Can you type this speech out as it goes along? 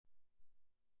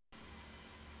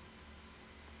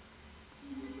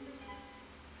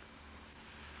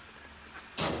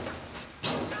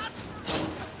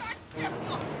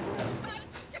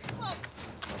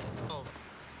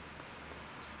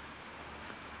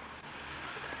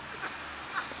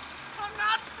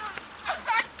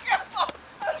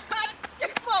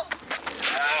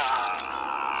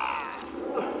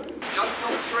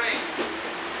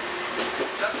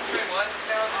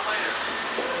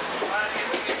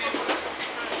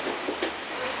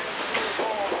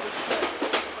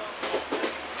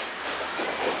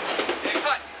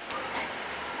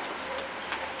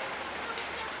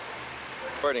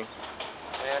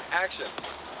Action.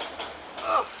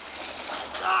 Oh!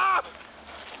 Ah!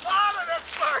 Ah, that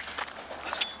spark!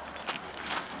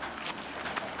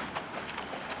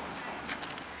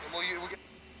 We'll get...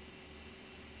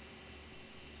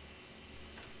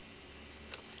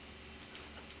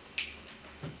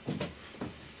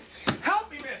 Help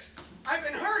me, miss! I've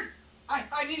been hurt!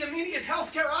 I need immediate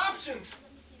health care options!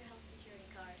 Let me see your health security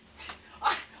card.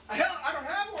 I don't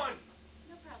have one!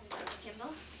 No problem, Dr.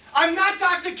 Kimball. I'm not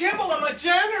Dr. Kimball, I'm a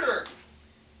janitor!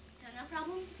 So no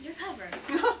problem, you're covered.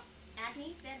 No!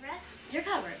 Acne, bed rest, you're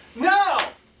covered. No!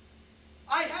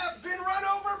 I have been run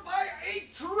over by a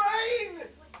train!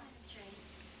 What kind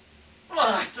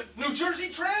of train? The New Jersey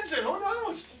Transit, who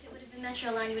knows? If it would have been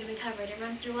Metro Line, you would have been covered. It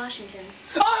runs through Washington.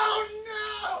 Oh,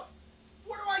 no!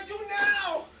 What do I do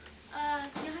now?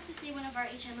 You'll have to see one of our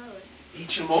HMOs.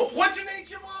 HMO? What's an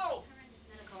HMO? Horrendous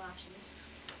medical options.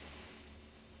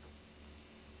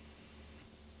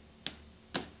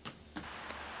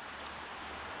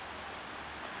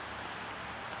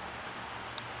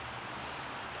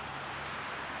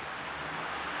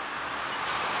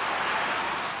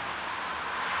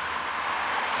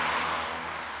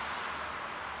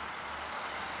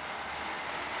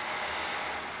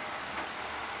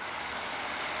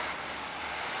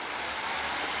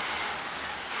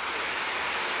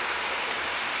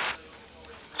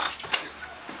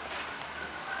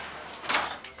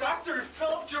 Dr.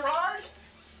 Philip Gerard?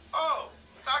 Oh,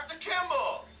 Dr.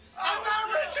 Kimball! I'm not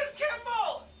Richard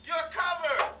Kimball! You're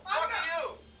covered! What are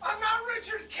you? I'm not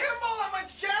Richard Kimball, I'm a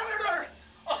janitor!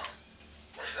 Oh,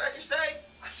 What's that you say?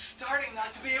 I'm starting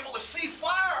not to be able to see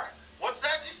far! What's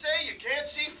that you say? You can't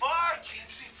see far? I can't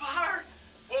see far!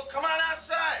 Well, come on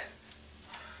outside.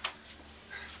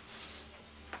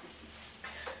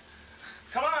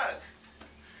 Come on.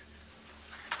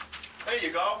 There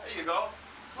you go. There you go.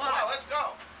 Come on, let's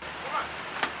go. Come on.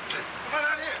 Come on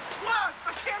out here. What?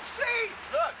 I can't see!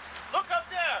 Look. Look up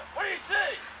there. What do you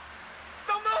see?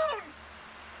 The moon!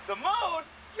 The moon?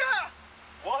 Yeah!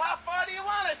 Well, how far do you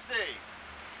want to see?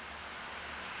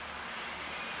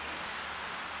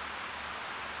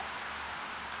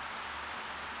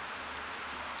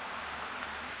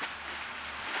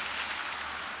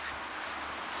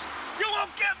 You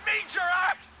won't get me,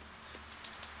 Gerard!